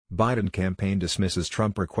Biden campaign dismisses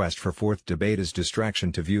Trump request for fourth debate as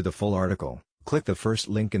distraction. To view the full article, click the first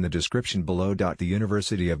link in the description below. The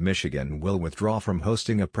University of Michigan will withdraw from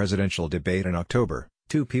hosting a presidential debate in October,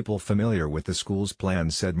 two people familiar with the school's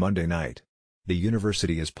plans said Monday night. The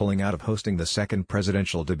university is pulling out of hosting the second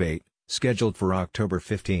presidential debate, scheduled for October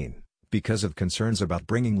 15, because of concerns about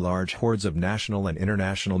bringing large hordes of national and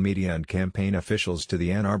international media and campaign officials to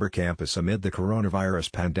the Ann Arbor campus amid the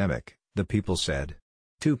coronavirus pandemic, the People said.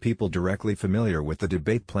 Two people directly familiar with the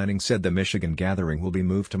debate planning said the Michigan gathering will be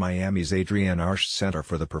moved to Miami's Adrienne Arsht Center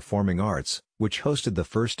for the Performing Arts, which hosted the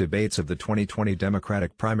first debates of the 2020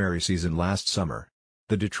 Democratic primary season last summer.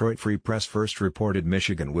 The Detroit Free Press first reported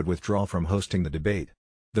Michigan would withdraw from hosting the debate.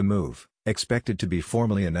 The move, expected to be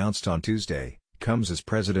formally announced on Tuesday, comes as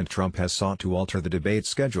President Trump has sought to alter the debate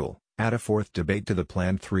schedule, add a fourth debate to the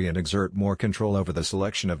planned three and exert more control over the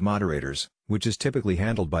selection of moderators, which is typically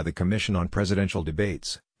handled by the Commission on Presidential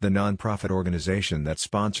Debates, the nonprofit organization that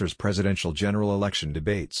sponsors presidential general election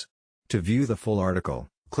debates. To view the full article,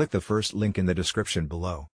 click the first link in the description below.